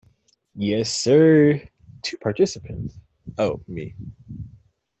Yes, sir. Two participants. Oh, me.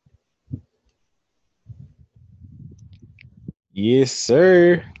 Yes,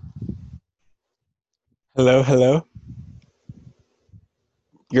 sir. Hello, hello.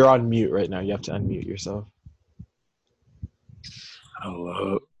 You're on mute right now. You have to unmute yourself.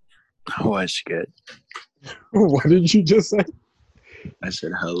 Hello. What's good? What did you just say? I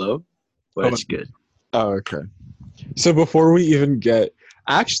said hello. Oh, What's good? oh, okay. So before we even get,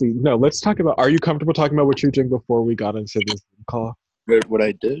 actually, no. Let's talk about. Are you comfortable talking about what you're doing before we got into this call? What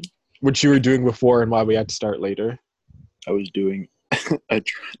I did, What you were doing before and why we had to start later? I was doing a, dr-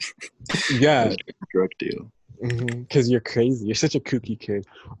 I Yeah, was doing a drug deal. because you're crazy. You're such a kooky kid.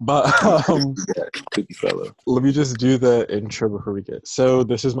 But I'm a cookie fellow. let me just do the intro before we get. So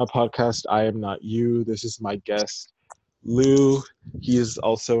this is my podcast. I am not you. This is my guest, Lou. He is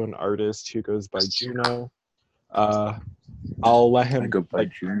also an artist who goes by Juno. Uh, I'll let I him go by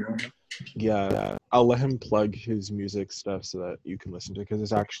like Juno. yeah. I'll let him plug his music stuff so that you can listen to it because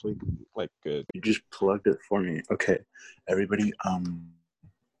it's actually like good. You just plugged it for me. Okay, everybody.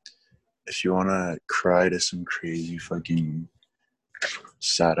 If you wanna cry to some crazy fucking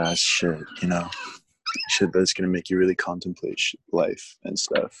sad ass shit, shit that's gonna make you really contemplate life and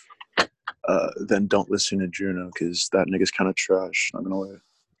stuff, then don't listen to Juno because that nigga's kind of trash. Not gonna lie.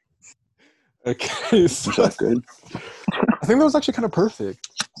 Okay, Is so that good? I think that was actually kind of perfect.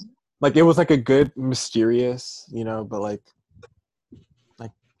 Like it was like a good mysterious, but like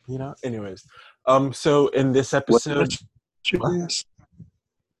anyways. So in this What episode, what? mysterious?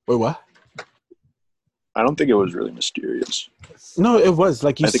 Wait, what? I don't think it was really mysterious. No, it was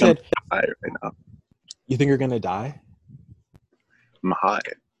like you I think I'm said. high right now. You think you're gonna die? I'm high.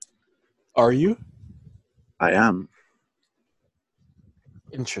 Are you? I am.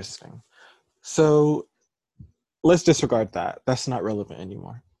 Interesting. So let's disregard that. That's not relevant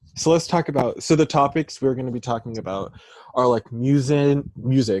anymore. So let's talk about. So the topics we're going to be talking about are like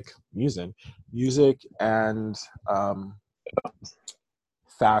music, and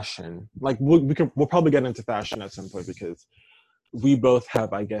fashion. Like we'll probably get into fashion at some point because we both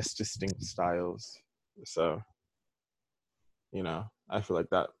have, I guess, distinct styles. So I feel like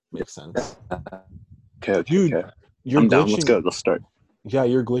that makes sense. Okay, okay, Dude, okay. you're I'm down. Let's glitching. go. Let's start. Yeah,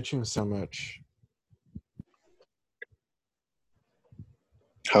 you're glitching so much.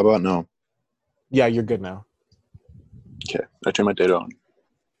 How about now? Yeah, you're good now. Okay. I turn my data on.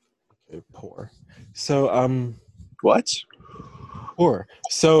 Okay, poor. So What? poor.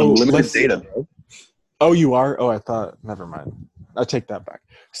 So Unlimited let's. data, bro. Oh, you are. Oh, I thought. Never mind. I take that back.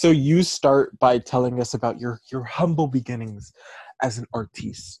 So you start by telling us about your humble beginnings as an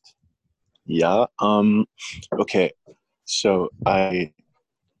artiste. Yeah. Okay. So I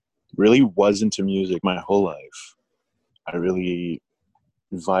really was into music my whole life. I really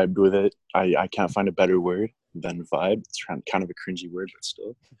vibed with it. I can't find a better word than vibe. It's kind of a cringy word, but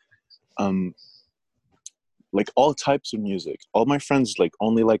still. Um, like all types of music. All my friends like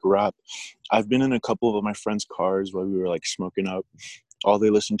only like rap. I've been in a couple of my friends' cars while we were like smoking up. All they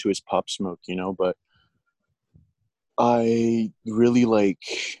listen to is Pop Smoke, but I really like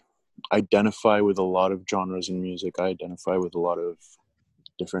identify with a lot of genres in music. I identify with a lot of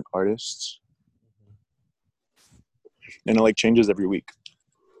different artists. And it like changes every week.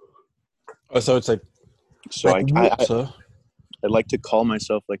 Oh, so it's like So like I water. I like to call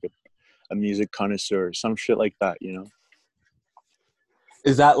myself like a music connoisseur, some shit like that.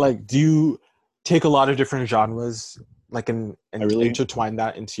 Is that like? Do you take a lot of different genres, like I and really intertwine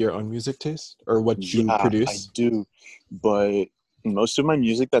that into your own music taste or what you Yeah, I produce? do. But most of my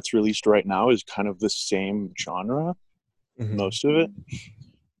music that's released right now is kind of the same genre, Hmm. most of it.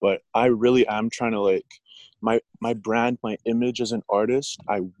 But I really am trying to like my brand, my image as an artist,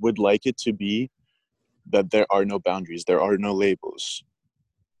 I would like it to be that there are no boundaries, there are no labels.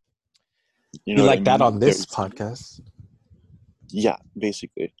 You We know what I like that mean? on this podcast. Yeah,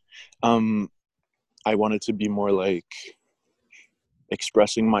 basically. Um, I want it to be more like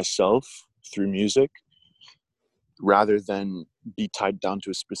expressing myself through music rather than be tied down to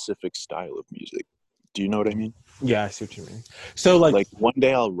a specific style of music. Do you know what I mean? Yeah, I see what you mean. So like, Like one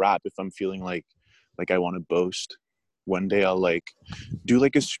day I'll rap if I'm feeling like I want to boast. One day I'll like do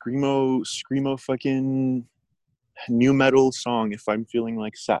like a screamo fucking new metal song if I'm feeling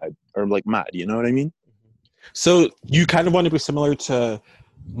like sad or like mad. You know what I mean? so you kind of want to be similar to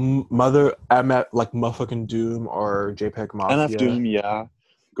Mother MF, like Motherfucking Doom or JPEG MF Mafia. Doom, yeah.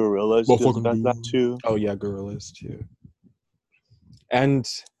 Gorillaz Motherfucking does that Doom. too. Oh yeah, Gorillas too. And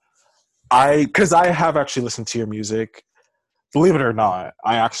because I have actually listened to your music. Believe it or not,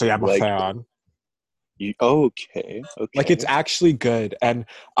 I actually am a Like fan. Okay. Like it's actually good, and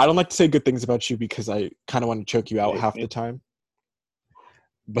I don't like to say good things about you because I kind of want to choke you out half the time.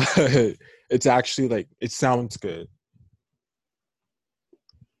 But it's actually like it sounds good.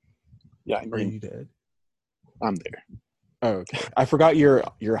 Yeah, I Are mean, you dead? I'm there. Oh, okay. I forgot you're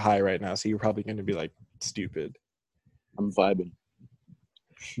high right now, so you're probably going to be like stupid. I'm vibing.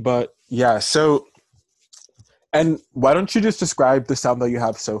 But yeah, so and why don't you just describe the sound that you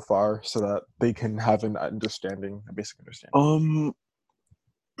have so far so that they can have an understanding, a basic understanding?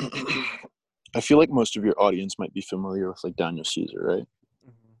 I feel like most of your audience might be familiar with like Daniel Caesar, right?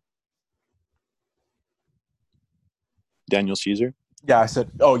 Mm-hmm. Daniel Caesar? Yeah, I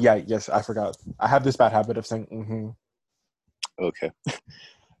said, oh yeah, yes, I forgot. I have this bad habit of saying mm-hmm. Okay.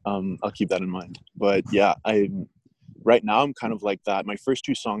 I'll keep that in mind. But yeah, right now I'm kind of like that. My first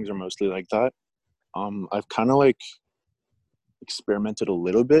two songs are mostly like that. I've kind of like experimented a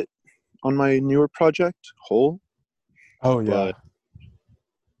little bit on my newer project, Whole. Oh yeah. But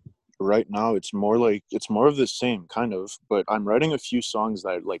right now it's more of the same kind of, but I'm writing a few songs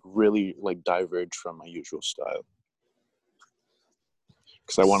that like really like diverge from my usual style.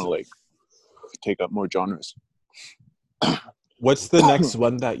 Because I want to like take up more genres. What's the next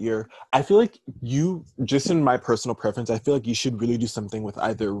one that I feel like you, just in my personal preference, I feel like you should really do something with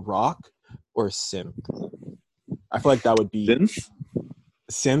either rock or synth. I feel like that would be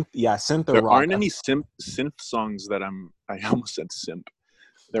synth, yeah, synth or There rock. aren't any synth songs that I almost said simp.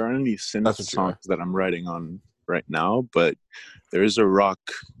 There aren't any synth songs that I'm writing on right now, but there is a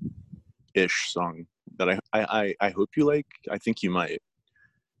rock-ish song that I hope you like. I think you might.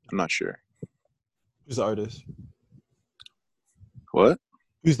 I'm not sure. Who's the artist? What?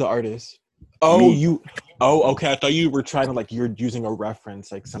 Who's the artist? Oh, Me. okay. I thought you were trying to like you're using a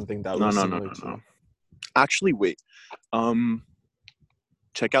reference, like something that was similar to. No. Actually, wait.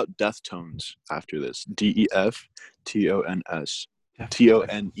 Check out Deftones after this. DEFTONS.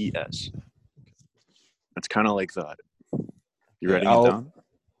 TONES. It's kind of like that. You writing it down?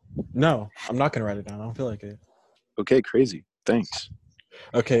 No, I'm not gonna write it down. I don't feel like it. Okay, crazy. Thanks.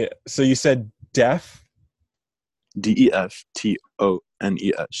 Okay, so you said Def? DEFTONES.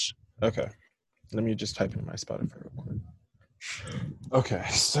 Okay. Let me just type in my Spotify real quick. Okay,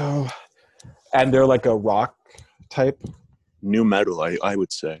 so and they're like a rock type? New metal, I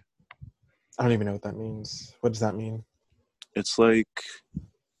would say. I don't even know what that means. What does that mean? It's like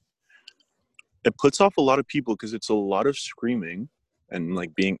it puts off a lot of people because it's a lot of screaming and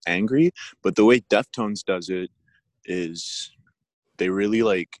like being angry, but the way Deftones does it is they really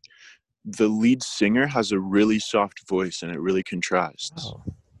like the lead singer has a really soft voice and it really contrasts. Oh.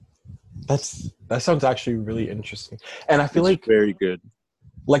 That sounds actually really interesting. And I feel it's like very good.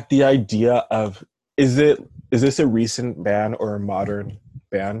 Like the idea of is this a recent band or a modern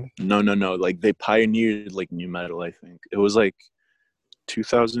band? No. Like they pioneered like new metal, I think. It was like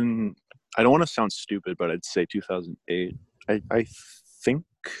 2000. I don't want to sound stupid, but I'd say 2008. I think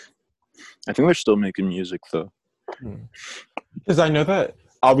they're still making music though. Because I know that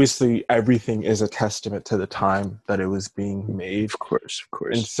obviously everything is a testament to the time that it was being made. Of course.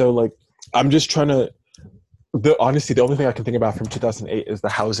 And so like I'm just trying to honestly the only thing I can think about from 2008 is the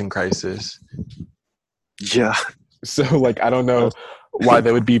housing crisis. Yeah. So like I don't know why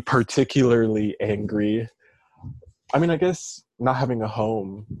they would be particularly angry. I mean, I guess not having a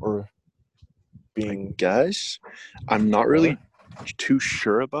home or being. I guess I'm not really too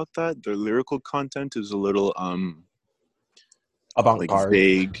sure about that. Their lyrical content is a little avant-garde, like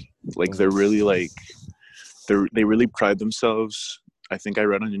vague. Like they're really like they really pride themselves. I think I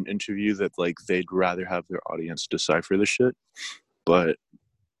read on an interview that like they'd rather have their audience decipher the shit, but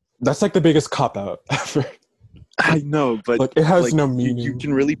that's like the biggest cop out ever. I know, but like it has like, no meaning. You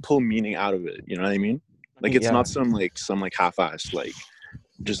can really pull meaning out of it. You know what I mean? Like it's not some half-assed like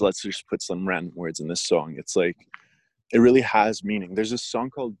let's just put some random words in this song. It's like it really has meaning. There's a song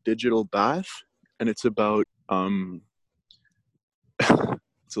called Digital Bath, and it's about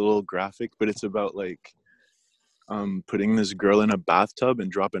it's a little graphic, but it's about like putting this girl in a bathtub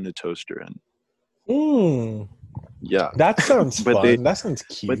and dropping a toaster in. Yeah, that sounds fun. That sounds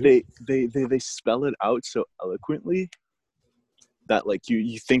cute. But they spell it out so eloquently that like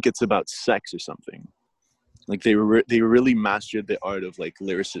you think it's about sex or something. Like they really mastered the art of like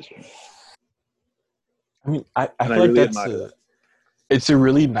lyricism. I mean, I feel like it's a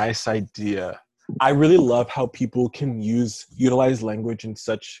really nice idea. I really love how people can utilize language in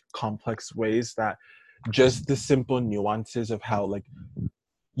such complex ways that just the simple nuances of how like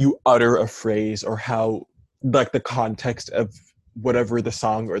you utter a phrase or how like the context of whatever the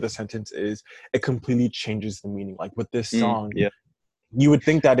song or the sentence is, it completely changes the meaning. Like with this song, you would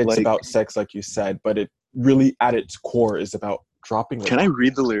think that it's like, about sex, like you said, but it really at its core is about dropping. Can I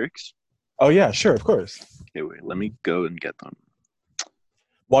read the lyrics? Oh yeah, sure, of course. Okay, wait, let me go and get them.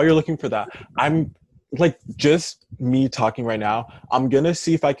 While you're looking for that, I'm like, just me talking right now, I'm gonna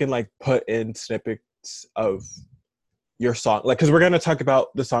see if I can like put in snippets of your song, like, because we're gonna talk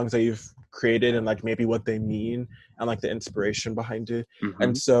about the songs that you've created and like maybe what they mean and like the inspiration behind it. Mm-hmm.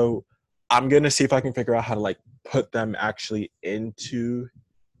 And so I'm gonna see if I can figure out how to like put them actually into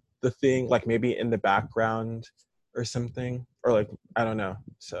the thing, like maybe in the background or something, or like, I don't know.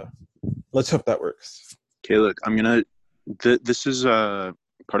 So let's hope that works. Okay, look, I'm gonna. This is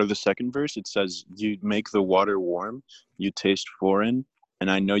part of the second verse. It says, "You make the water warm, you taste foreign, and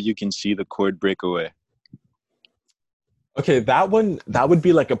I know you can see the cord break away." Okay, that would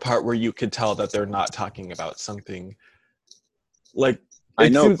be like a part where you could tell that they're not talking about something like, I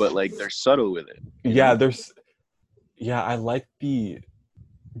know, but like they're subtle with it. Yeah, I like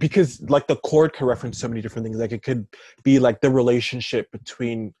because like the chord could reference so many different things. Like it could be like the relationship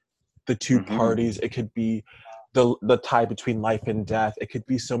between the two parties. It could be the tie between life and death. It could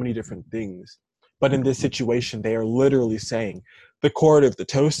be so many different things. But in this situation, they are literally saying the cord of the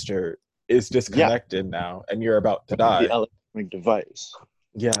toaster is disconnected now, and you're about to die. The electronic device.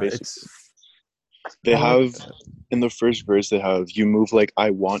 Yeah, basically. They have in the first verse. They have, "You move like I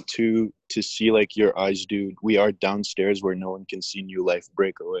want to see like your eyes do. We are downstairs where no one can see new life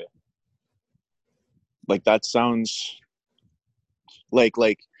break away." Like that sounds like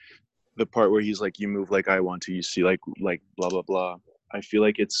the part where he's like, "You move like I want to. You see like blah blah blah." I feel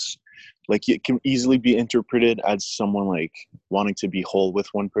like it's like it can easily be interpreted as someone like wanting to be whole with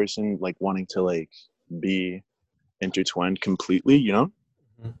one person, like wanting to like be intertwined completely, you know?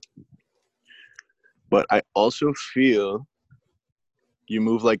 Mm-hmm. But I also feel you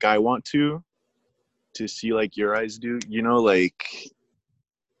move like I want to see like your eyes do, you know, like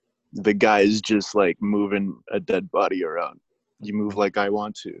the guy's just like moving a dead body around. You move like I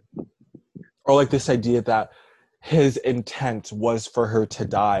want to. Or like this idea that his intent was for her to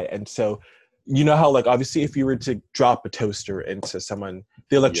die. And so, you know how like obviously if you were to drop a toaster into someone,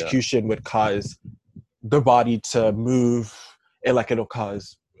 the electrocution would cause the body to move. It'll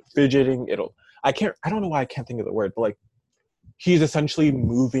cause fidgeting. I don't know why I can't think of the word, but like he's essentially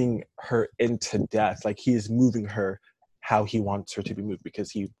moving her into death. Like he's moving her how he wants her to be moved because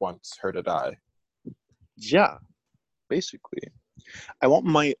he wants her to die. Yeah, basically. I want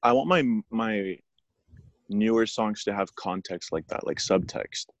my newer songs to have context like that, like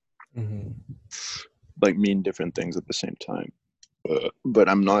subtext, like mean different things at the same time. But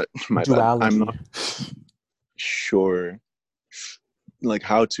I'm not I'm not sure like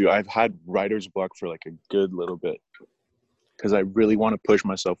how to. I've had writer's block for like a good little bit because I really want to push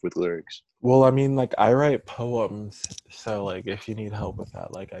myself with lyrics. Well, I mean, like I write poems, so like if you need help with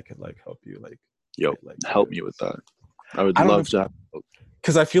that, like I could like help you like. Yo, like, help me with that. I would love to have help.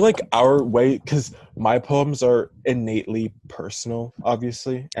 Because I feel like because my poems are innately personal,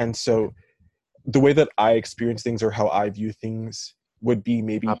 obviously. And so the way that I experience things or how I view things would be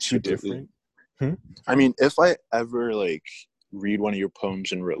maybe too different. I mean, if I ever like read one of your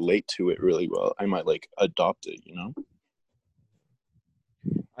poems and relate to it really well, I might like adopt it, you know?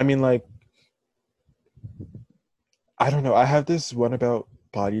 I mean, like, I don't know. I have this one about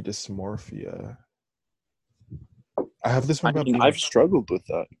body dysmorphia. I have this one about I've struggled with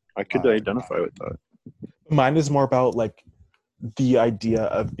that. I could identify with that. Mine is more about like the idea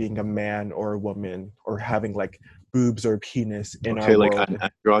of being a man or a woman or having like boobs or penis in our like world. An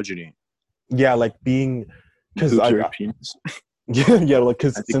androgyny. Yeah, like being boobs or penis. Yeah, like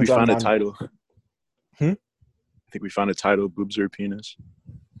because I think we found a title. I think we found a title: boobs or penis.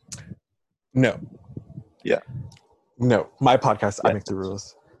 No. Yeah. No, my podcast. Yeah. I make the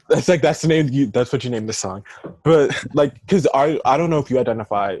rules. That's like that's the name. That's what you name the song. But like, because I don't know if you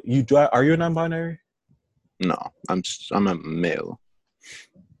identify. Are you a non-binary? No, I'm a male.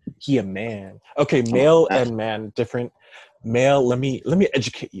 He a man. Okay, male and man different. Male. Let me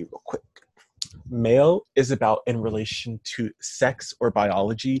educate you real quick. Male is about in relation to sex or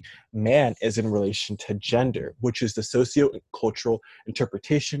biology. Man is in relation to gender, which is the socio-cultural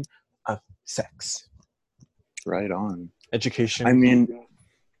interpretation of sex. Right on. Education. I mean,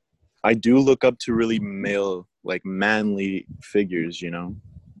 I do look up to really male, like manly figures, you know?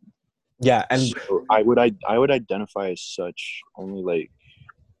 Yeah, and so I would identify as such only like,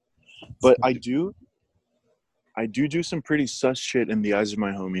 but I do some pretty sus shit in the eyes of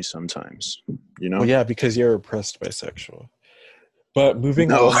my homies sometimes, you know? Well, yeah, because you're oppressed bisexual. But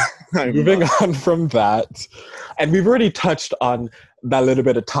moving on from that, and we've already touched on that little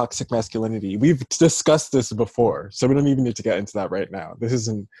bit of toxic masculinity. We've discussed this before, so we don't even need to get into that right now. This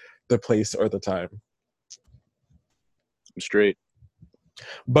isn't the place or the time. I'm straight.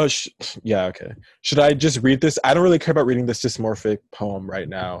 But yeah, okay. Should I just read this? I don't really care about reading this dysmorphic poem right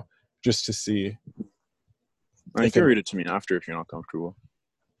now, just to see. You can read it to me after if you're not comfortable.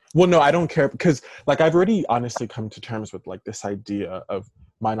 Well, no, I don't care because, like, I've already honestly come to terms with like this idea of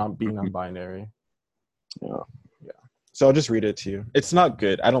my not being non-binary. Yeah. So I'll just read it to you. It's not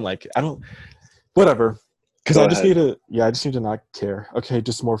good. I don't like it. I don't. Whatever. Because Go I just ahead. need to. Yeah, I just need to not care. Okay,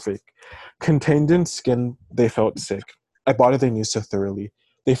 dysmorphic. Contained in skin, they felt sick. A body they knew so thoroughly.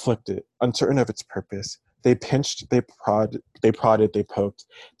 They flicked it, uncertain of its purpose. They pinched, they prodded, they poked.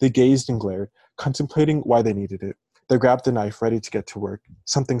 They gazed and glared, contemplating why they needed it. They grabbed the knife, ready to get to work.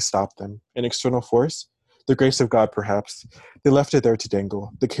 Something stopped them. An external force? The grace of God, perhaps. They left it there to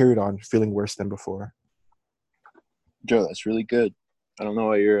dangle. They carried on, feeling worse than before. Joe, that's really good. I don't know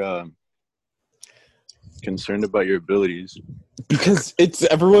why you're concerned about your abilities. Because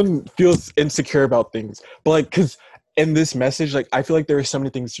everyone feels insecure about things. But like, because in this message, like, I feel like there are so many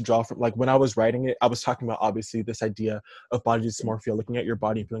things to draw from. Like, when I was writing it, I was talking about obviously this idea of body dysmorphia, looking at your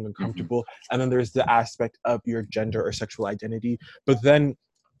body and feeling uncomfortable. And then there's the aspect of your gender or sexual identity. But then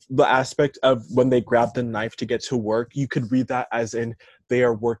the aspect of when they grab the knife to get to work, you could read that as in they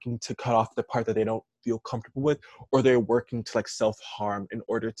are working to cut off the part that they don't feel comfortable with, or they're working to like self-harm in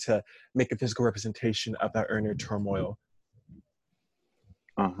order to make a physical representation of that inner turmoil.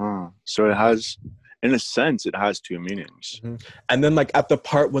 So it has, in a sense, it has two meanings. And then like at the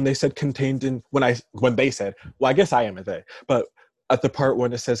part when they said contained in, when they said, well, I guess I am a they, but at the part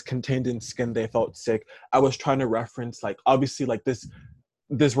when it says contained in skin, they felt sick, I was trying to reference like obviously like this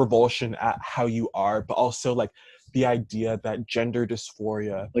revulsion at how you are, but also like the idea that gender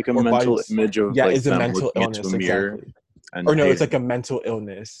dysphoria, like a mental image of like is a mental illness, exactly. Or no, it's like a mental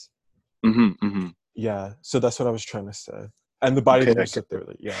illness. Yeah, so that's what I was trying to say. And the body knows it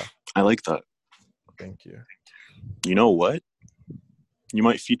thoroughly. Yeah, I like that. Thank you. You know what? You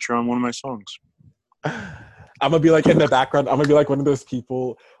might feature on one of my songs. I'm gonna be like in the background. I'm gonna be like one of those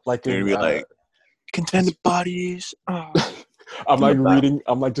people, like you're gonna be like, contended bodies. I'm like reading.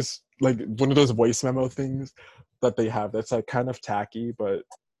 I'm like just like one of those voice memo things that they have. That's like kind of tacky, but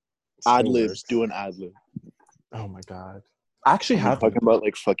ad libs. Do an ad lib. Oh my god! I actually have talking about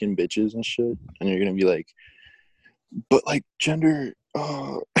like fucking bitches and shit, and you're gonna be like, but like gender.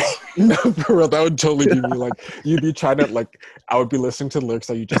 No, for real, that would totally be me. Like, you'd be trying to like, I would be listening to the lyrics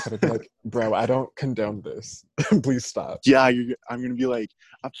that you just said, and be like, bro, I don't condone this. Please stop. Yeah, I'm gonna be like,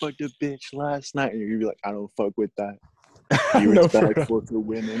 I fucked a bitch last night, and you're gonna be like, I don't fuck with that. Be respectful to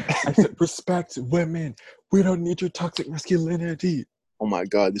women. I said, respect women. We don't need your toxic masculinity. Oh my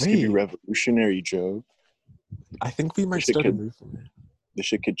god, this could be revolutionary, Joe. I think we might start a movement. This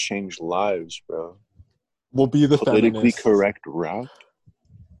shit could change lives, bro. We'll be the politically feminists. Correct rap.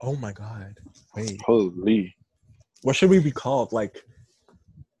 Oh my god! Wait. Holy. What should we be called? Like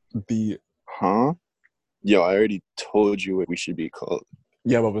the. Huh? Yo, I already told you what we should be called.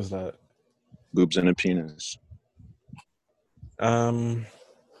 Yeah, what was that? Boobs and a penis.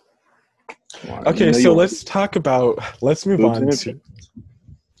 Okay, so let's talk about. Let's move on to.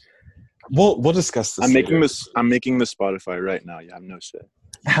 We'll discuss this. I'm making the Spotify right now. You have no say.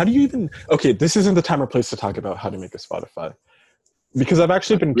 How do you even? Okay, this isn't the time or place to talk about how to make a Spotify, because I've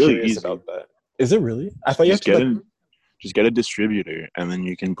actually been really curious about that. Is it really? I thought you had to just get a distributor, and then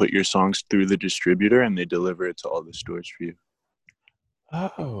you can put your songs through the distributor, and they deliver it to all the stores for you.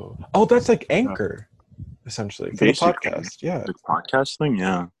 Oh, that's like Anchor, essentially for the podcast. Yeah, the podcast thing.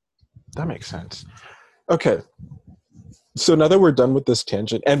 Yeah, that makes sense. Okay. So now that we're done with this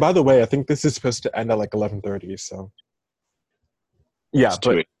tangent, and by the way, I think this is supposed to end at like 11:30. So, yeah,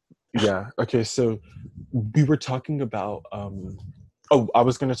 yeah. Okay, so we were talking about. I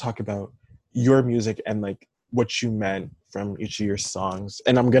was going to talk about your music and like what you meant from each of your songs,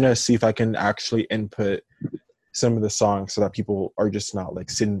 and I'm gonna see if I can actually input some of the songs so that people are just not like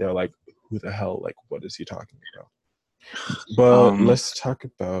sitting there like, who the hell? Like, what is he talking about? But let's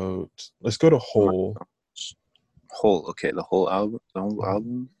go to Whole. Whole, okay, the whole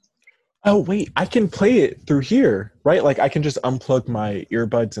album. Oh wait, I can play it through here, right? Like I can just unplug my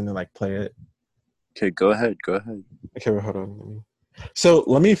earbuds and then like play it. Okay, go ahead. Okay, wait, hold on. So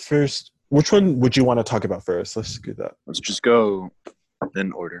let me first. Which one would you want to talk about first? Let's do that. Let's just go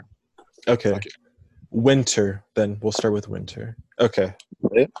in order. Okay. Winter. Then we'll start with Winter. Okay.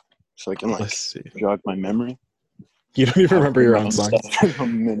 So I can let's see. Jog my memory. You don't even remember your own songs. A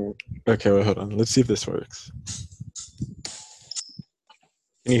minute. Okay, wait, hold on. Let's see if this works.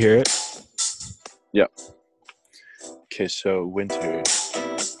 Can you hear it? Yeah. Okay, so Winter.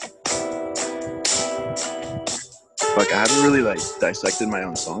 Fuck, I haven't really like dissected my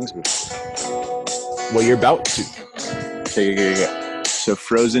own songs before. Well, you're about to. Okay. So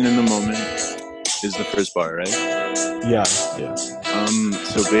Frozen in the Moment is the first bar, right? Yeah, yeah.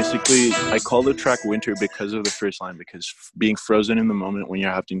 So basically, I call the track Winter because of the first line, because being frozen in the moment when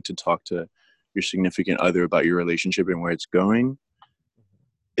you're having to talk to your significant other about your relationship and where it's going,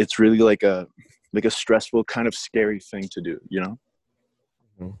 it's really like a stressful, kind of scary thing to do, you know?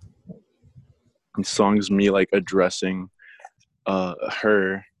 Mm-hmm. And songs me like addressing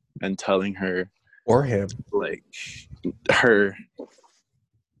her and telling her, Or him. like, her,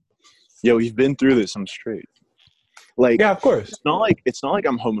 yo, we've been through this, I'm straight. Like, Yeah, of course. it's not like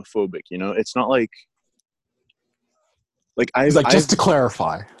I'm homophobic, you know? It's not like It's like, just to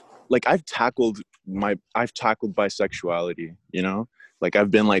clarify. like I've tackled bisexuality, you know? Like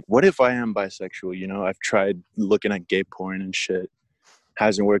I've been like, what if I am bisexual, you know? I've tried looking at gay porn and shit.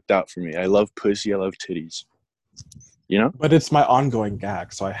 Hasn't worked out for me. I love pussy, I love titties. You know? But it's my ongoing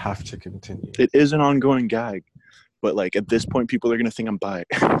gag, so I have to continue. It is an ongoing gag. But like at this point people are gonna think I'm bi.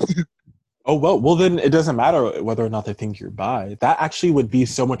 Oh, well then it doesn't matter whether or not they think you're bi. That actually would be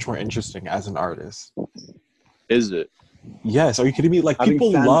so much more interesting as an artist. Is it? Yes, are you kidding me? Like, having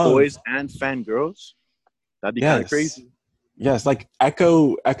people fan love boys and fan girls? That'd be kind of crazy. Yes, like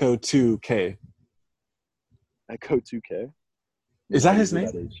Echo 2K. Echo 2K? Is that his name?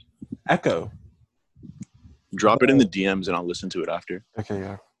 That is. Echo. Drop it in the DMs and I'll listen to it after. Okay,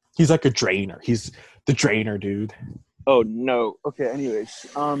 yeah. He's like a drainer. He's the drainer, dude. Oh no. Okay, anyways.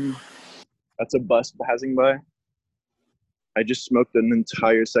 That's a bus passing by. I just smoked an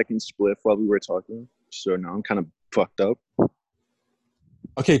entire second spliff while we were talking. So now I'm kind of fucked up.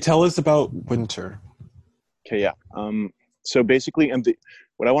 Okay, tell us about Winter. Okay, yeah. So basically,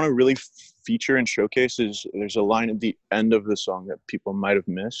 what I want to really feature and showcase is there's a line at the end of the song that people might have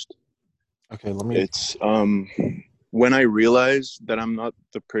missed. Okay, let me. It's when I realize that I'm not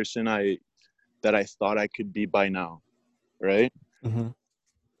the person that I thought I could be by now, right? Mm-hmm.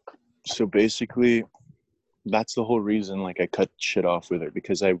 So basically, that's the whole reason. Like I cut shit off with her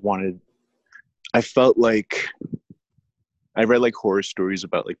because I felt like I read like horror stories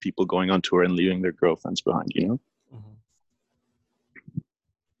about like people going on tour and leaving their girlfriends behind, you know? Mm-hmm.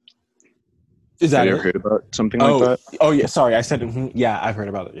 Is that Have you ever heard about something like that? Oh yeah, sorry, I said yeah, I've heard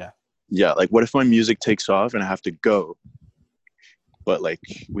about it, yeah. Yeah, like what if my music takes off and I have to go, but like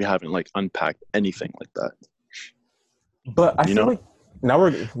we haven't like unpacked anything like that. But I feel like now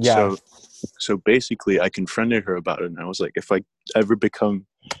we're So basically I confronted her about it and I was like, if I ever become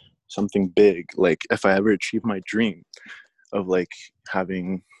something big, like if I ever achieve my dream of like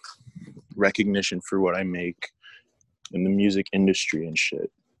having recognition for what I make in the music industry and shit,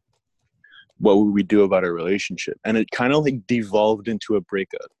 what would we do about our relationship? And it kind of like devolved into a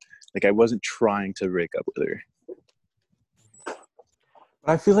breakup. Like I wasn't trying to break up with her.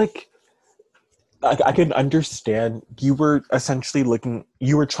 I feel like I can understand. You were essentially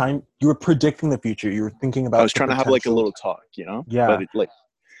you were predicting the future. You were thinking about. I was trying to have like a little talk, you know? Yeah. But it like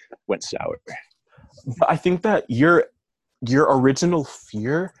went sour. But I think that your original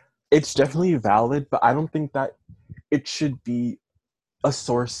fear, it's definitely valid, but I don't think that it should be a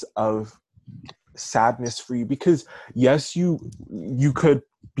source of sadness for you, because yes, you could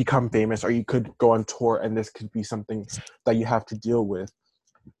become famous or you could go on tour and this could be something that you have to deal with,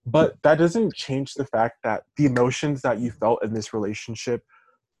 but that doesn't change the fact that the emotions that you felt in this relationship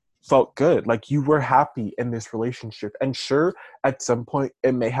felt good. Like you were happy in this relationship, and sure, at some point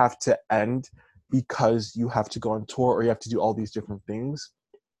it may have to end because you have to go on tour or you have to do all these different things,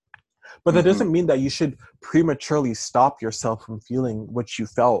 but that doesn't mean that you should prematurely stop yourself from feeling what you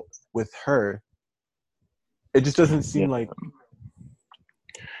felt with her. It just doesn't seem like...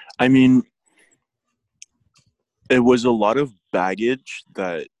 I mean, it was a lot of baggage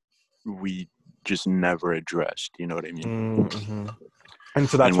that we just never addressed. You know what I mean? Mm-hmm. And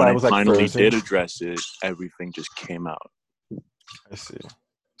so that's why I was like, finally did address it, everything just came out. I see.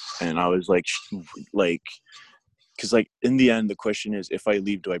 And I was like, because like in the end, the question is, if I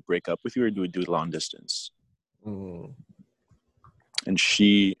leave, do I break up with you or do we do long distance? Mm. And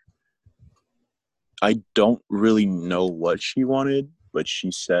I don't really know what she wanted, but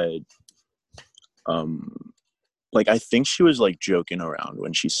she said, like, I think she was like joking around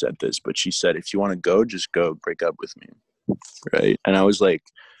when she said this, but she said, if you want to go, just go, break up with me. Right. And I was like,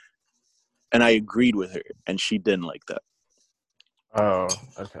 and I agreed with her, and she didn't like that. Oh,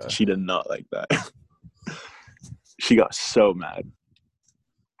 okay. She did not like that. She got so mad.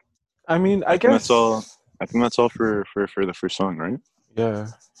 I mean, I guess I think that's all for the first song, right? Yeah.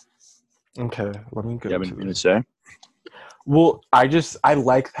 Okay, let me go. You have anything to say? Well, I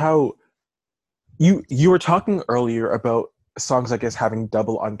liked how you were talking earlier about songs, I guess, having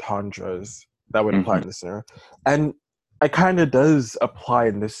double entendres that would apply in this scenario. And it kind of does apply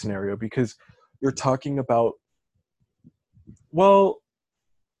in this scenario because you're talking about, well,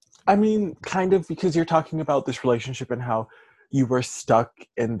 I mean, kind of because you're talking about this relationship and how you were stuck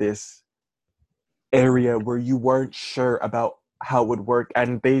in this area where you weren't sure about how it would work,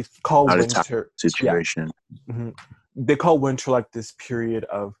 and they call Out of time winter, yeah, situation. they call winter like this period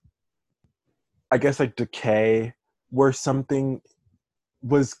of, I guess, like decay, where something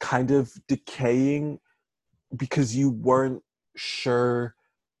was kind of decaying because you weren't sure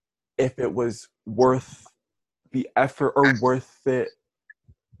if it was worth the effort or worth it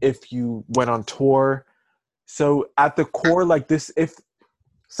if you went on tour. So at the core, like this, if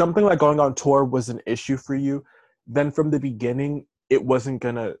something like going on tour was an issue for you, then from the beginning, it wasn't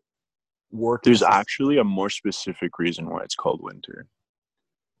gonna work. There's actually a more specific reason why it's called winter.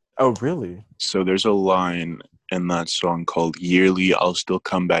 Oh, really? So there's a line in that song called "Yearly, I'll Still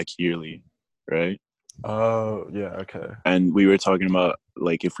Come Back Yearly," right? Oh, yeah, okay. And we were talking about,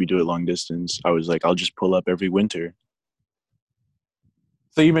 like, if we do it long distance, I was like, I'll just pull up every winter.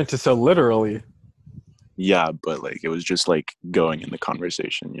 So you meant to so literally? Yeah, but like it was just like going in the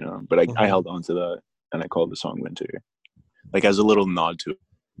conversation, you know. But I held on to that and I called the song "Winter," like as a little nod to it.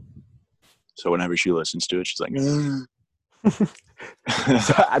 So whenever she listens to it, she's like,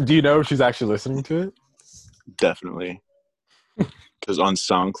 So, do you know if she's actually listening to it? definitely. Because on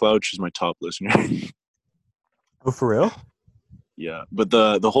SoundCloud, she's my top listener. Oh, for real? Yeah, but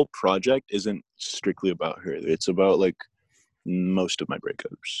the whole project isn't strictly about her. It's about like most of my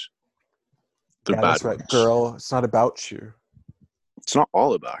breakups. They're Yeah, bad that's right, ones. girl. It's not about you. It's not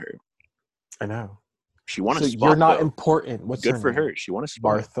all about her. I know. She won a So spot. you're not though. important. What's Good her for name? her. She won a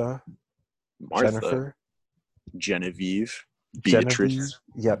spot. Martha. Jennifer. Genevieve. Genevieve. Beatrice.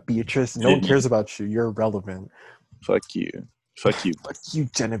 Yeah, Beatrice. No one cares about you. You're irrelevant. Fuck you. Fuck you. Fuck you,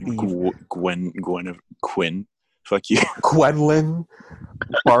 Genevieve. Quinn. Fuck you. Quenlin.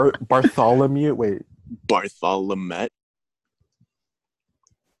 Bartholomew. Wait. Bartholomew.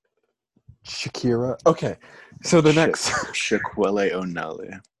 Shakira. Okay. So the next Shaquille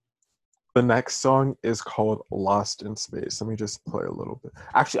O'Neal. the next song is called Lost in Space. Let me just play a little bit.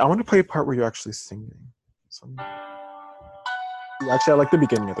 Actually, I want to play a part where you're actually singing. Actually, I like the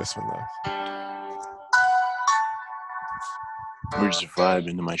beginning of this one though. We're just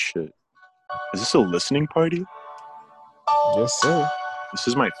vibing to my shit. Is this a listening party? Yes, sir. This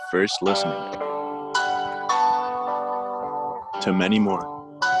is my first listening. To many more.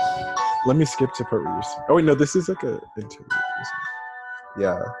 Let me skip to part where you're singing. Oh wait, no, this is like a interlude.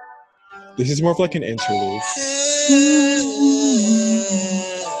 Yeah. This is more of like an interlude.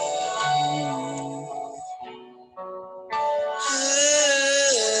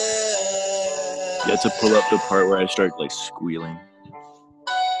 You had to pull up the part where I start like squealing.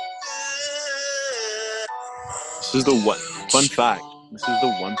 This is the one fun fact. This is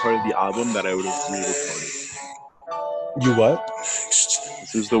the one part of the album that I would have re-recorded. You what?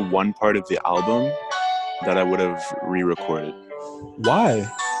 This is the one part of the album that I would have re-recorded. Why?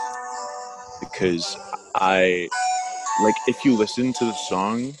 Because I like, if you listen to the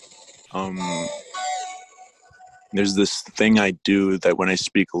song, there's this thing I do that when I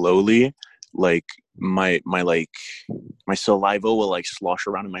speak lowly, like my saliva will like slosh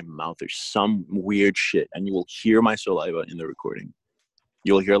around in my mouth. There's some weird shit, and you will hear my saliva in the recording.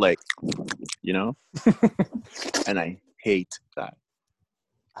 You'll hear like, you know, and I hate that.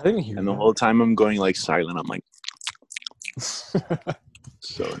 I didn't hear. And the whole time I'm going like silent. I'm like,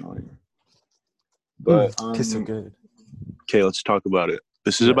 so annoying. But kiss so good. Okay, let's talk about it.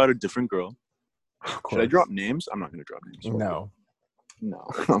 This is about a different girl. Should I drop names? I'm not gonna drop names. No.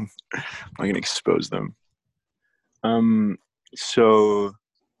 I'm not gonna expose them. So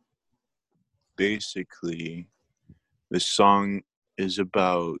basically, this song is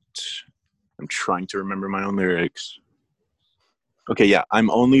about. I'm trying to remember my own lyrics. Okay, yeah.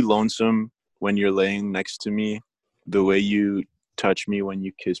 I'm only lonesome when you're laying next to me. The way you touch me when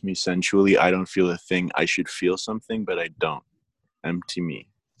you kiss me sensually, I don't feel a thing. I should feel something, but I don't. Empty me.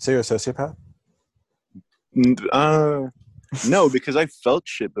 So you're a sociopath? No, because I felt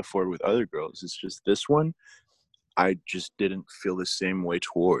shit before with other girls. It's just this one, I just didn't feel the same way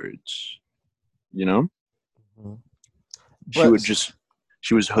towards. You know? Mm-hmm.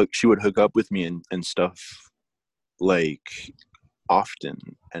 She would hook up with me and stuff like often,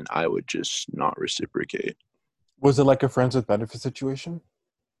 and I would just not reciprocate. Was it like a friends with benefits situation?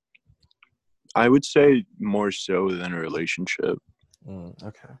 I would say more so than a relationship.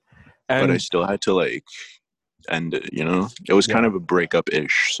 Okay. But I still had to like end it, you know? It was kind of a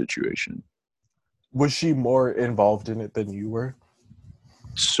breakup-ish situation. Was she more involved in it than you were?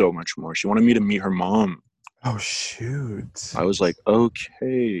 So much more. She wanted me to meet her mom. Oh shoot. I was like,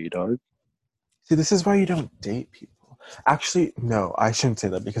 okay, dog. See, this is why you don't date people. Actually, no, I shouldn't say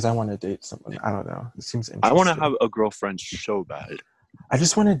that because I want to date someone. I don't know. It seems I want to interesting. have a girlfriend so bad. I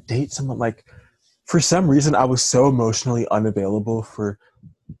just want to date someone. Like, for some reason, I was so emotionally unavailable for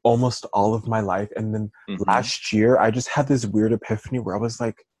almost all of my life. And then Mm-hmm. last year, I just had this weird epiphany where I was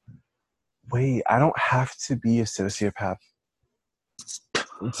like, wait, I don't have to be a sociopath.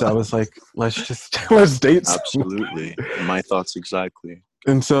 And so I was like, let's just let's date someone. Absolutely. My thoughts exactly.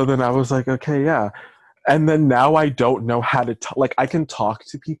 And so then I was like, okay, yeah. And then now I don't know how to talk. Like, I can talk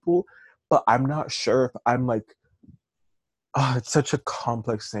to people, but I'm not sure if I'm like, oh, it's such a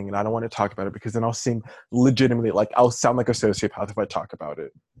complex thing, and I don't want to talk about it because then I'll seem legitimately like I'll sound like a sociopath if I talk about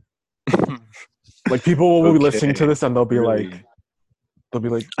it. Like, people will be listening to Okay. this and Really? they'll be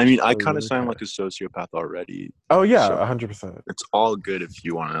like, I mean, I oh, kind of sound okay. like a sociopath already. Oh yeah, So 100%. it's all good if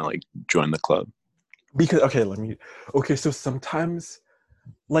you want to like join the club. Because okay, okay, so sometimes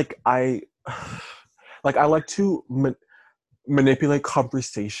like I like I like to manipulate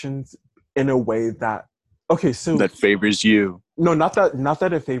conversations in a way that okay, so That favors you. no, not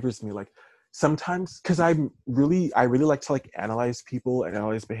that it favors me. Like sometimes because I really like to like analyze people and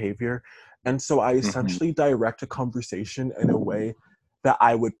analyze behavior, and so I Mm-hmm. essentially direct a conversation in a way that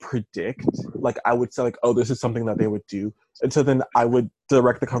I would predict. Like I would say like, oh, this is something that they would do, and so then I would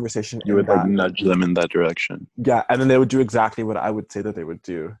direct the conversation You in would like that. nudge them in that direction. Yeah, and then they would do exactly what I would say that they would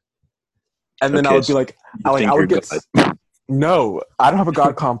do, and then I Okay, would be so like, you I think you're would God. get no, I don't have a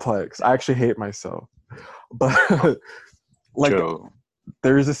god complex. I actually hate myself, but like Joe.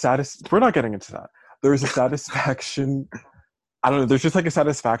 there is a we're not getting into that. There is a satisfaction. I don't know. There's just like a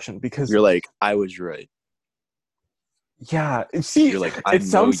satisfaction because You're like, I was right. yeah. See, You're like, I it know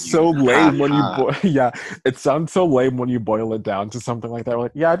sounds you. so Ha lame when you ha. yeah. It sounds so lame when you boil it down to something like that.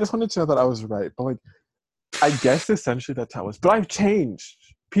 Like yeah, I just wanted to know that I was right, but like I guess essentially that's how it was. But I've changed.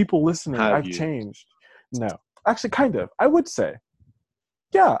 People listening, Have I've you? changed. No, actually, kind of. I would say.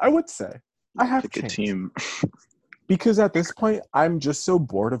 Yeah, I would say I have Pick a changed team. because at this point, I'm just so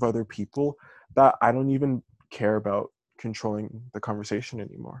bored of other people that I don't even care about controlling the conversation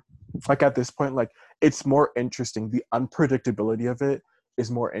anymore. Like at this point, like it's more interesting. The unpredictability of it is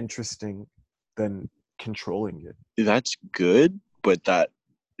more interesting than controlling it. That's good, but that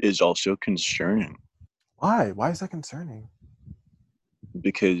is also concerning Why? Why is that concerning?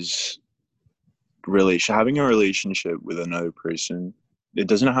 because having a relationship with another person, it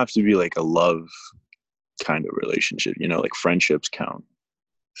doesn't have to be like a love kind of relationship. You know, like friendships count,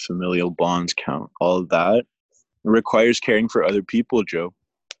 familial bonds count. All of that requires caring for other people, Joe.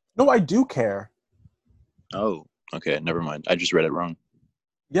 No, I do care. Oh, okay, never mind. I just read it wrong.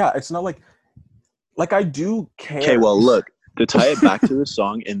 Yeah, it's not like I do Okay, care. well, look, to tie it back to the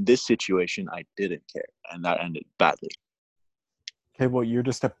song, in this situation, I didn't care, and that ended badly. Okay, well, you're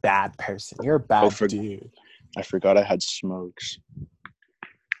just a bad person. You're a Oh, bad dude. I forgot I had smokes.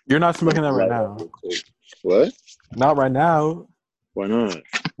 You're not Let smoking that me right light up now. real quick. What? Not right now. Why not?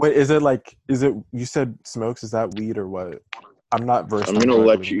 Wait, is it, you said smokes? Is that weed or what? I'm not versed I'm on gonna drug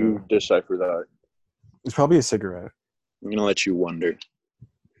let lingo. you decipher that. It's probably a cigarette. I'm gonna let you wonder.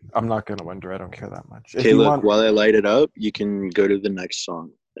 I'm not going to wonder. I don't care that much. If Okay, you look, want, while I light it up, you can go to the next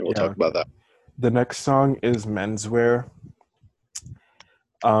song and we'll yeah, talk about okay. that. The next song is Menswear.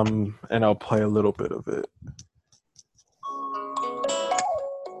 And I'll play a little bit of it.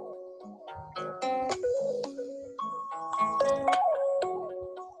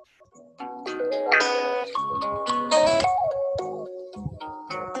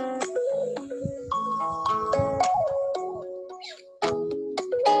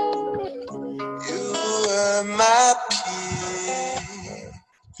 You were my peace.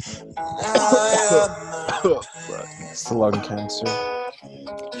 I am my pain. Lung cancer.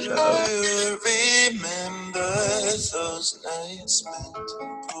 Shut up. Do you remember those nights spent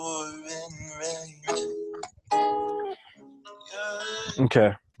pouring rain?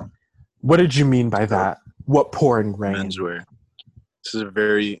 Okay. What did you mean by that? What pouring rain? Menswear. This is a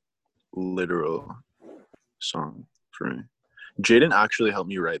very literal song for me. Jaden actually helped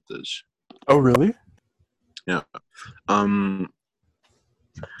me write this. Oh, really? Yeah. The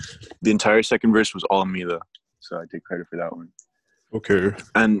entire second verse was all me though, so I take credit for that one. Okay.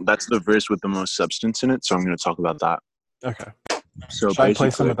 And that's the verse with the most substance in it, so I'm going to talk about that. Okay. So Should I play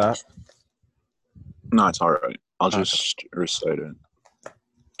some basically, of that? no, it's all right. I'll Okay. just recite it.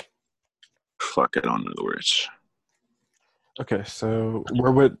 Fuck, I don't know the words. Okay, so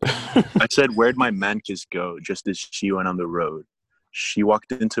where would I said, where'd my man kiss go? Just as she went on the road. She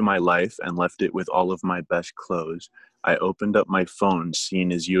walked into my life and left it with all of my best clothes. I opened up my phone,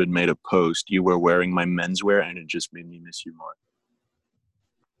 seeing as you had made a post. You were wearing my menswear, and it just made me miss you more.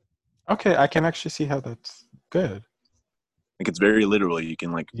 Okay, I can actually see how that's good. Like, it's very literal. You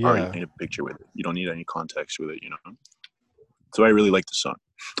can like already Yeah. paint a picture with it. You don't need any context with it, you know? So I really like the song.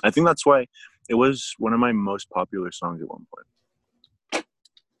 I think that's why it was one of my most popular songs at one point.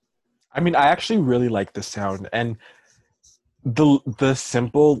 I mean, I actually really like the sound and the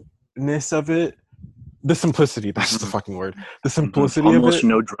simpleness of it. The simplicity, that's the fucking word. The simplicity of Almost it.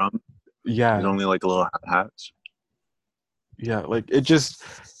 no drum. There's Yeah. only like a little hats. Yeah, like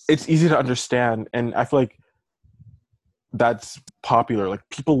it's easy to understand, and I feel like that's popular. Like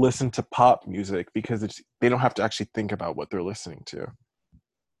people listen to pop music because they don't have to actually think about what they're listening to.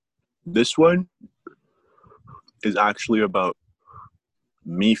 This one is actually about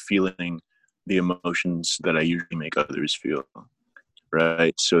me feeling the emotions that I usually make others feel,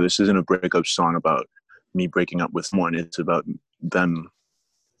 right? So this isn't a breakup song about me breaking up with someone. It's about them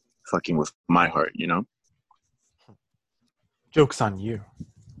fucking with my heart, you know? Joke's on you.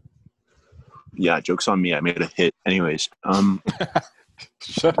 Yeah, joke's on me. I made a hit. Anyways,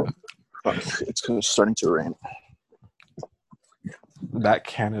 Shut up. it's starting to rain. That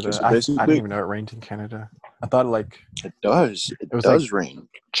Canada. So I basically, didn't even know it rained in Canada. I thought like it does. It was does like rain.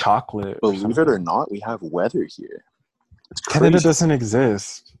 chocolate. Believe it or not, we have weather here. It's crazy. Canada doesn't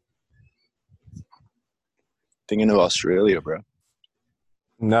exist. Thinking of Australia, bro.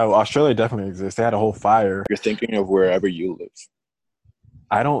 No, Australia definitely exists. They had a whole fire. You're thinking of wherever you live.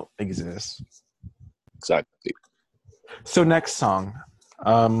 I don't exist. Exactly. So next song.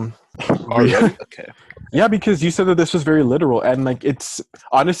 Already? Okay. Yeah, because you said that this was very literal, and like it's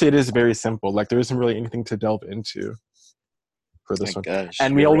honestly it is very simple. Like there isn't really anything to delve into for this one, Guess,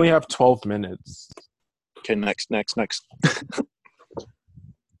 and we only have 12 minutes. Okay, next.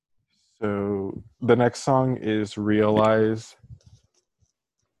 So the next song is "Realize."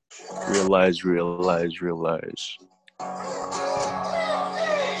 Realize.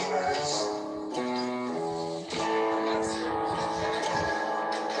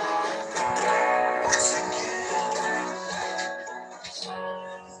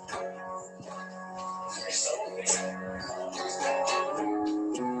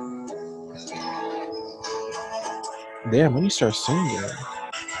 Damn, when you start singing.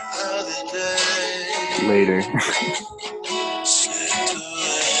 Later.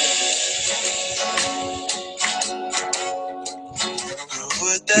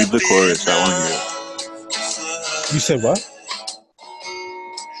 Leave the chorus. I want to hear it. You said what?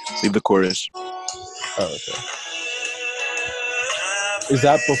 Leave the chorus. Oh, okay. Is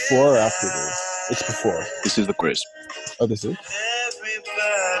that before or after this? It's before. This is the chorus. Oh, this is?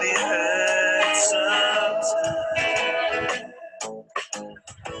 Everybody hurts sometimes.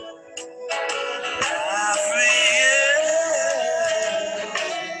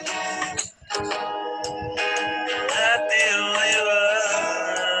 That the only one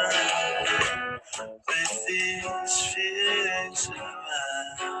with these feelings of mine.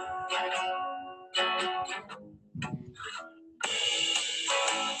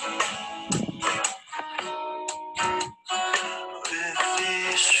 With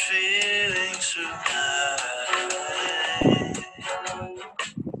these feelings of mine.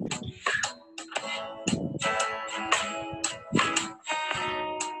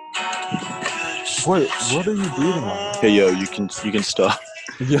 What are you breathing on? Hey, yo, you can stop.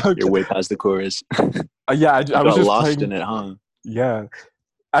 Yeah, okay. You're way past the chorus. Yeah, I was got just lost playing. in it, huh? Yeah.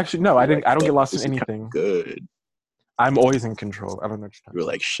 Actually, no, I didn't. I don't get lost in anything. Good. I'm always in control. I don't know. You were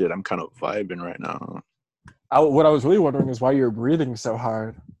like, shit, I'm kind of vibing right now. What I was really wondering is why you're breathing so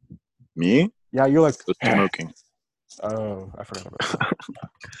hard. Me? Yeah, you're like smoking. Oh, I forgot about that.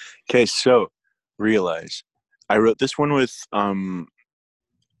 Okay, so Realize. I wrote this one with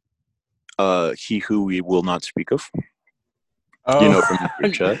He Who We Will Not Speak Of. Oh. You know, from the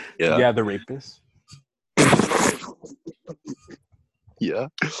group chat. Yeah. Yeah, the rapist. Yeah.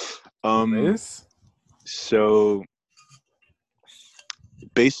 So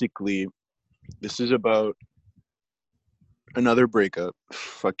basically, this is about another breakup.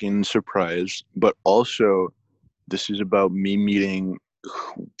 Fucking surprise. But also, this is about me meeting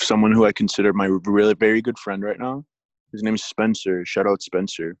someone who I consider my really very good friend right now. His name is Spencer. Shout out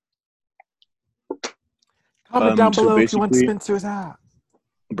Spencer. Comment down below if you want Spencer's at.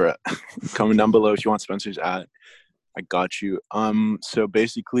 Bruh. Comment down below if you want Spencer's at. I got you. So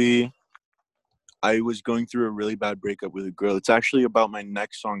basically, I was going through a really bad breakup with a girl. It's actually about my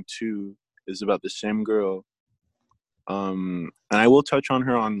next song too. It's about the same girl. And I will touch on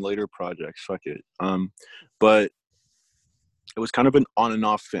her on later projects. Fuck it. But it was kind of an on and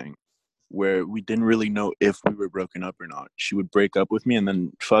off thing where we didn't really know if we were broken up or not. She would break up with me and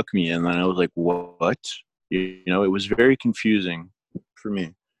then fuck me, and then I was like, what? You know, it was very confusing for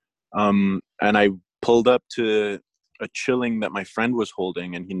me. And I pulled up to a chilling that my friend was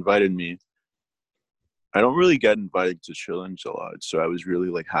holding, and he invited me. I don't really get invited to chillings a lot, so I was really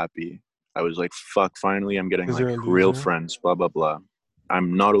like happy. I was like, fuck, finally I'm getting 'Cause like you're a real loser? friends, blah, blah, blah.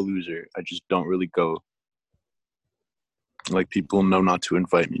 I'm not a loser. I just don't really go. Like, people know not to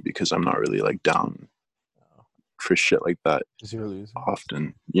invite me because I'm not really like down for shit like that 'Cause you're a loser.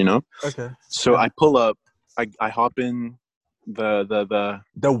 often, you know? Okay. So I pull up, I hop in the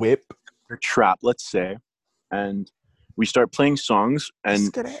whip. trap, let's say, and we start playing songs, and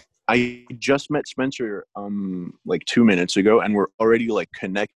I just met Spencer like 2 minutes ago, and we're already like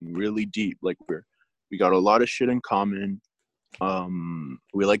connecting really deep. Like we got a lot of shit in common.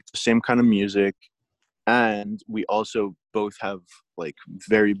 We like the same kind of music, and we also both have like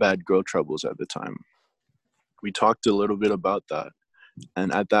very bad girl troubles at the time. We talked a little bit about that,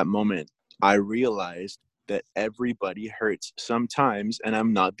 and at that moment I realized that everybody hurts sometimes, and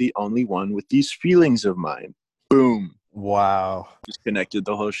I'm not the only one with these feelings of mine. Boom. Wow. Just connected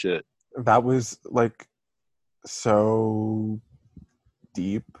the whole shit. That was like so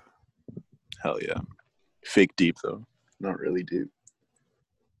deep. Hell yeah. Fake deep though. Not really deep.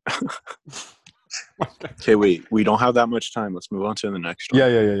 Okay, wait. We don't have that much time. Let's move on to the next one. Yeah.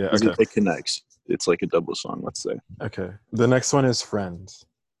 Okay. It connects. It's like a double song, let's say. Okay. The next one is Friends.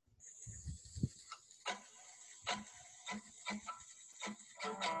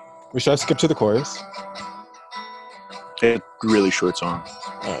 Should I skip to the chorus? It's a really short song.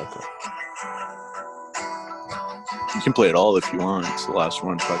 Oh, okay. You can play it all if you want. It's the last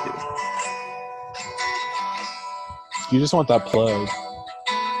one. Fuck it. You just want that plug.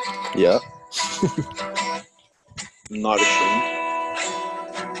 Yeah. I'm not ashamed.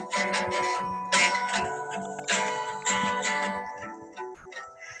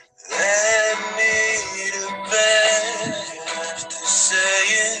 Let me to bed after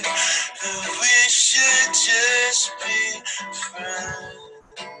saying that we should just be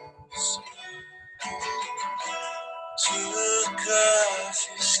friends. Took off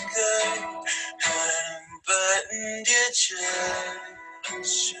your skirt and buttoned your shirt.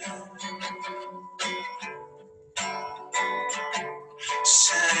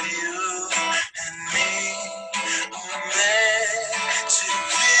 Said you and me were meant to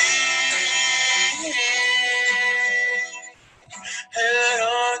be. Head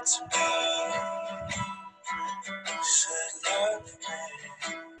on to me. Said love me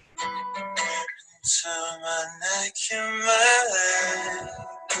until my neck and my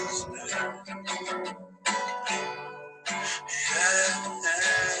legs hurt.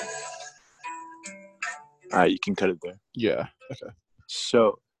 Yeah. Alright, you can cut it there. Yeah. Okay.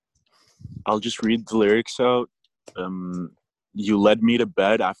 So, I'll just read the lyrics out. You led me to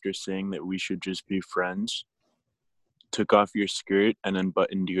bed after saying that we should just be friends. Took off your skirt and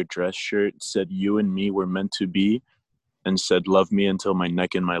unbuttoned your dress shirt. Said you and me were meant to be. And said love me until my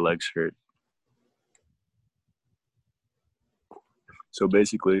neck and my legs hurt. So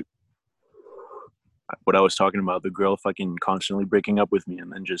basically, what I was talking about, the girl fucking constantly breaking up with me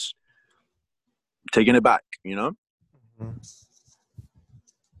and then just taking it back, you know? Mm-hmm.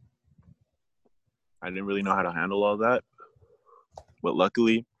 I didn't really know how to handle all that. But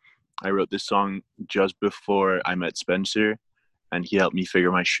luckily, I wrote this song just before I met Spencer, and he helped me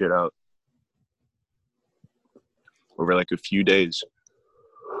figure my shit out over like a few days.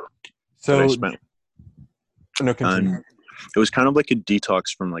 So, that I spent. No, continue. And it was kind of like a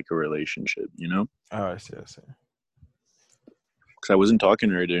detox from like a relationship, you know? Oh, I see. Because I wasn't talking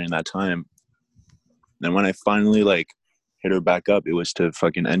to her during that time. And when I finally like hit her back up, it was to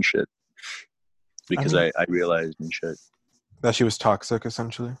fucking end shit. Because I realized and shit. That she was toxic,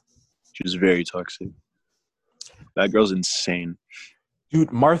 essentially? She was very toxic. That girl's insane.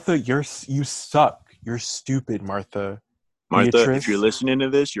 Dude, Martha, you suck. You're stupid, Martha. Martha, Beatrice, if you're listening to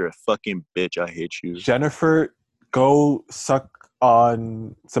this, you're a fucking bitch. I hate you. Jennifer, go suck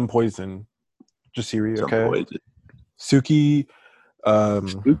on some poison. Jasiri, okay? Poison. Suki.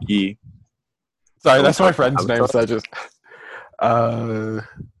 Suki. Sorry, that's my friend's name, so I just...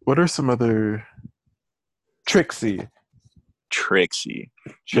 what are some other... Trixie.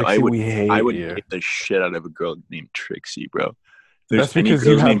 I would you. hate the shit out of a girl named Trixie, bro. There's That's because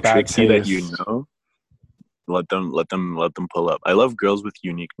you have bad Trixie taste. that you know. Let them pull up. I love girls with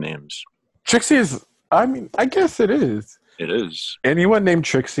unique names. Trixie is. I mean, I guess it is. It is. Anyone named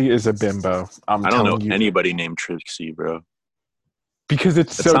Trixie is a bimbo. I don't know anybody named Trixie, bro. Because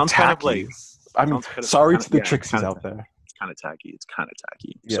it's so tacky. Kind of like, I'm sorry to the Trixies out there. It's kind of tacky. It's kind of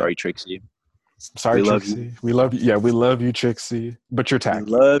tacky. Yeah. Sorry, Trixie. Sorry, We love Trixie. We love you. Yeah, we love you, Trixie. But you're We tacky.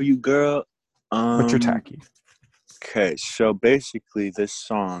 love you, girl. But you're tacky. Okay, so basically, this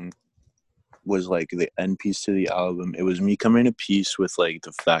song was like the end piece to the album. It was me coming to peace with like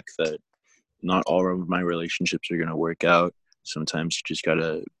the fact that not all of my relationships are gonna work out. Sometimes you just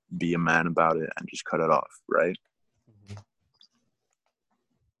gotta be a man about it and just cut it off, right?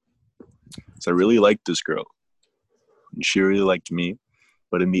 So I really liked this girl. And she really liked me.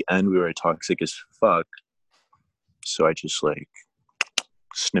 But in the end, we were toxic as fuck. So I just like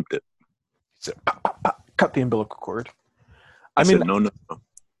snipped it. So, cut the umbilical cord. I I mean, said, no.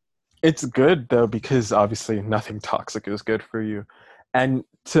 it's good though, because obviously nothing toxic is good for you. And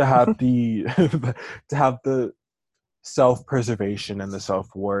to have the to have the self-preservation and the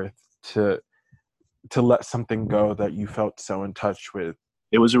self-worth to let something go that you felt so in touch with.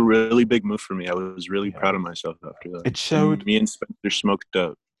 It was a really big move for me. I was really Yeah. proud of myself after that. It showed. Me and Spencer smoked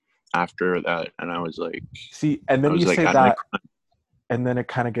up after that, and I was like, See, and then I was you like, say I that, like, and then it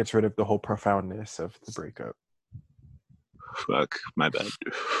kind of gets rid of the whole profoundness of the breakup. fuck, my bad.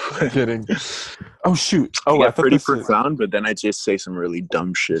 Kidding. Oh shoot. Oh, Yeah, I thought pretty this was, profound, but then I just say some really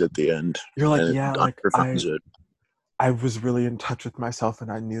dumb shit at the end. you're like, and yeah, it like unprofounds it. I was really in touch with myself, and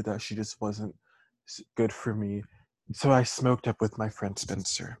I knew that she just wasn't good for me. So I smoked up with my friend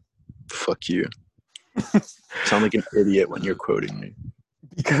Spencer. Fuck you. Sound like an idiot when you're quoting me.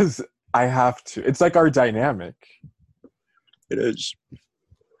 Because I have to. It's like our dynamic. It is.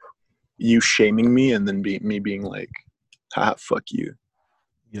 You shaming me and then me being like, haha, fuck you.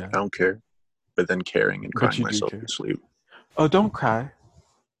 Yeah. I don't care. But then caring and But crying you do myself care. to sleep. Oh, don't cry.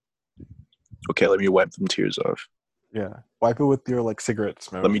 Okay, let me wipe them tears off. Yeah. Wipe it with your like cigarette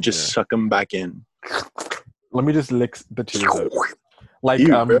smoke. Let me just suck them back in. Let me just lick the tears up. Like Ew,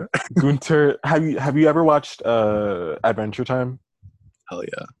 bro. Gunther, have you ever watched Adventure Time? Hell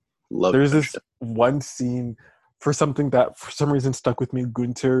yeah. Love There's that this shit. one scene for something that for some reason stuck with me,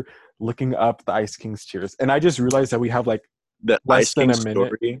 Gunther looking up the Ice King's tears. And I just realized that we have like The less Ice than King a minute.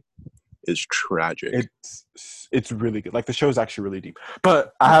 story is tragic. It's really good. Like the show's actually really deep.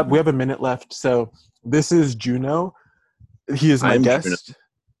 But we have a minute left. So this is Juno. He is my guest. Juno.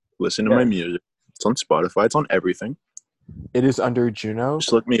 Listen to Yeah. my music. It's on Spotify. It's on everything. It is under Juno.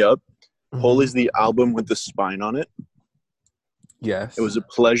 Just look me up. Mhm. Hole is the album with the spine on it. Yes. It was a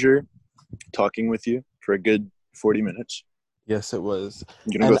pleasure talking with you for a good 40 minutes. Yes, it was.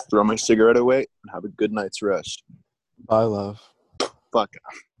 I'm going to go throw my cigarette away and have a good night's rest. Bye, love. Fuck.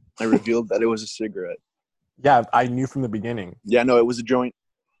 I revealed that it was a cigarette. Yeah, I knew from the beginning. Yeah, no, it was a joint.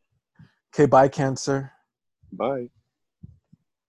 Okay, bye, Cancer. Bye.